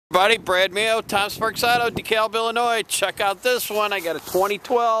everybody, Brad Mayo, Tom Sparks Auto, Dekalb, Illinois. Check out this one. I got a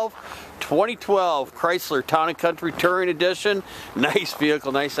 2012 Chrysler Town & Country Touring Edition. Nice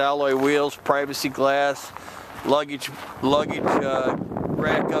vehicle, nice alloy wheels, privacy glass, luggage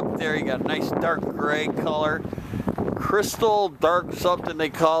rack up there. You got a nice dark gray color. Crystal dark something they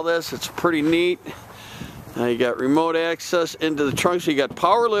call this. It's pretty neat. You got remote access into the trunk, so you got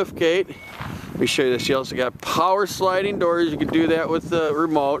power lift gate. Let me show you this. You also got power sliding doors. You can do that with the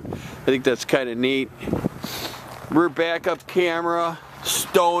remote. I think that's kind of neat. Rear backup camera,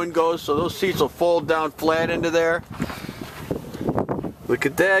 stow and go, so those seats will fold down flat into there. Look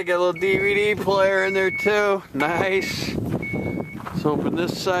at that, got a little DVD player in there too. Nice. Let's open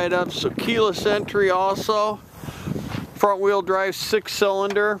this side up. So keyless entry also. Front wheel drive,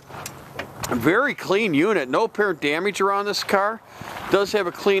 6-cylinder. Very clean unit, no apparent damage around this car. Does have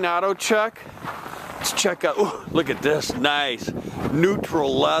a clean auto check. Let's check out, ooh, look at this, nice.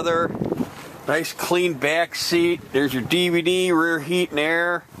 Neutral leather, nice clean back seat. There's your DVD, rear heat and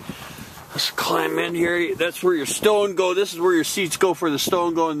air. Let's climb in here. That's where your stow and go. This is where your seats go for the stow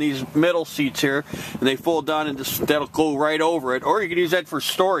and go in these middle seats here. And they fold down and that'll go right over it. Or you can use that for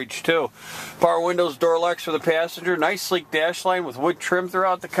storage too. Power windows, door locks for the passenger. Nice sleek dash line with wood trim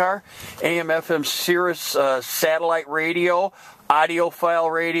throughout the car. AM, FM, Sirius satellite radio. Audiophile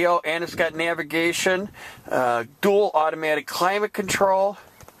radio. And it's got navigation. Dual automatic climate control.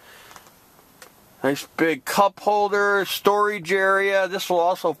 Nice big cup holder, storage area. This will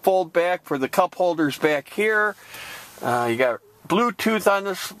also fold back for the cup holders back here. You got Bluetooth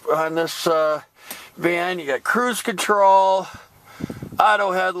on this van. You got cruise control,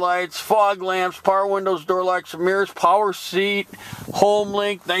 auto headlights, fog lamps, power windows, door locks and mirrors, power seat, home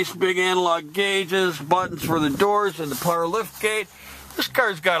link, nice big analog gauges, buttons for the doors and the power lift gate. This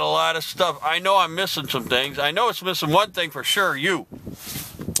car's got a lot of stuff. I know I'm missing some things. I know it's missing one thing for sure, you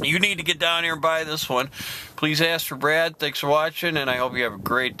need to get down here and buy this one. Please ask for Brad. Thanks for watching, and I hope you have a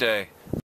great day.